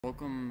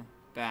Welcome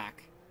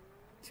back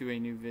to a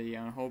new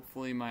video, and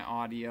hopefully my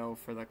audio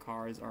for the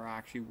cars are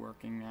actually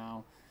working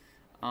now,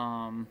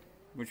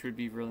 which would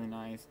be really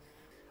nice.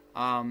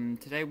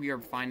 Today we are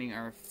finding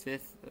our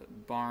 5th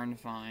barn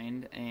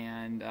find,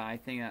 and I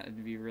think that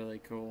would be really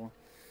cool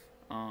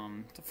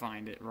to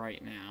find it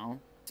right now.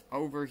 It's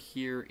over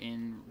here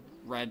in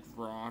Red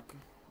Rock.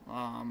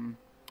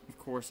 Of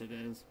course it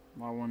is.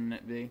 Why wouldn't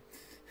it be?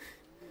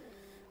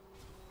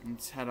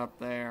 Let's head up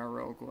there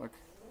real quick.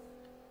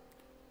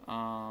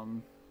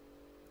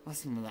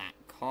 Listen to that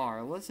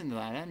car. Listen to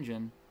that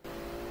engine.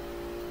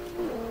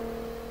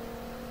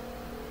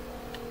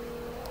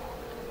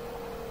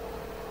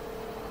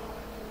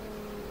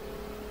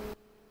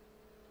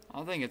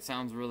 I think it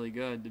sounds really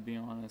good, to be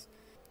honest.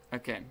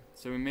 Okay,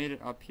 so we made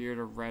it up here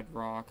to Red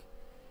Rock.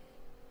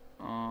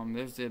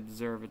 There's the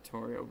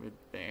observatory over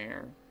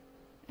there.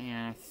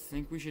 And I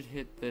think we should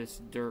hit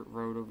this dirt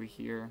road over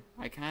here.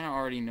 I kind of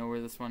already know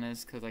where this one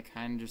is because I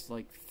kind of just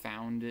like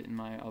found it in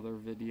my other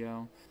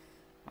video.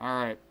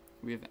 Alright,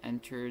 we have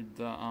entered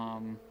the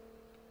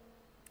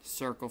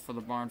circle for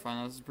the barn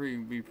find. This is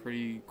be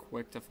pretty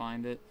quick to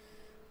find it.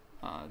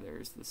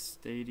 There's the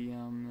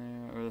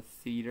stadium there, or the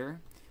theater.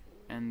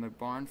 And the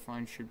barn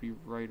find should be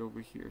right over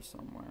here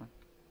somewhere.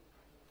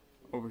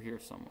 Over here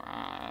somewhere.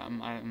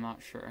 I'm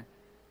not sure.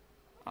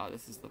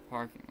 This is the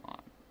parking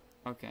lot.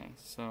 Okay,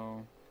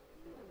 so...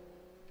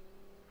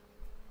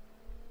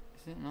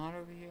 is it not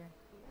over here?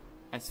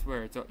 I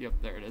swear it's... yep,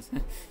 there it is.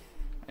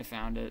 I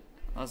found it.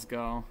 Let's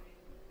go.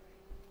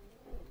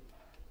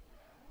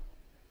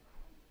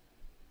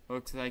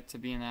 Looks like to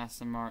be an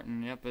Aston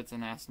Martin. Yep, it's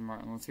an Aston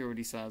Martin. Let's hear what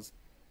he says.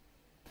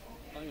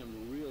 I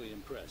am really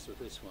impressed with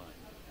this one,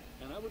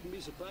 and I wouldn't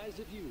be surprised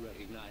if you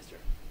recognized her.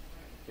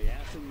 The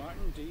Aston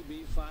Martin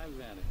DB5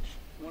 Vantage,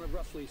 one of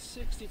roughly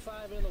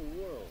 65 in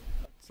the world.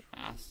 It's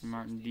Aston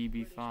Martin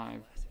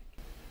DB5.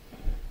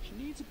 She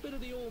needs a bit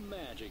of the old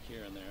magic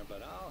here and there,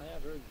 but I'll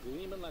have her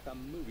gleaming like a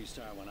movie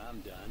star when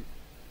I'm done.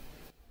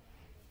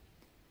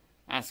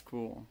 That's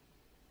cool.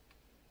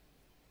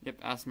 Yep,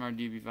 Aston Martin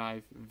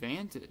DB5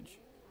 Vantage.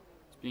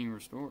 It's being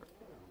restored.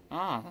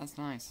 Ah, that's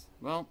nice.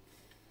 Well,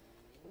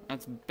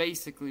 that's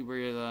basically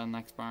where the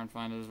next barn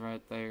find is,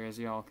 right there, as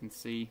y'all can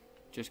see.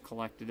 Just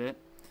collected it.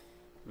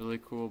 Really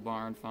cool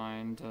barn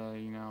find to,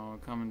 you know,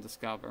 come and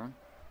discover.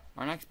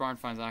 Our next barn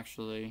find is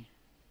actually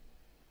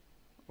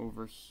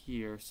over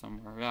here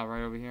somewhere. Yeah,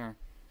 right over here.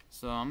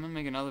 So I'm going to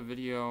make another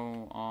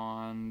video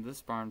on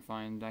this barn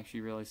find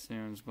actually really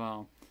soon as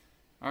well.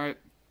 Alright,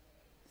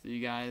 see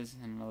you guys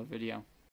in another video.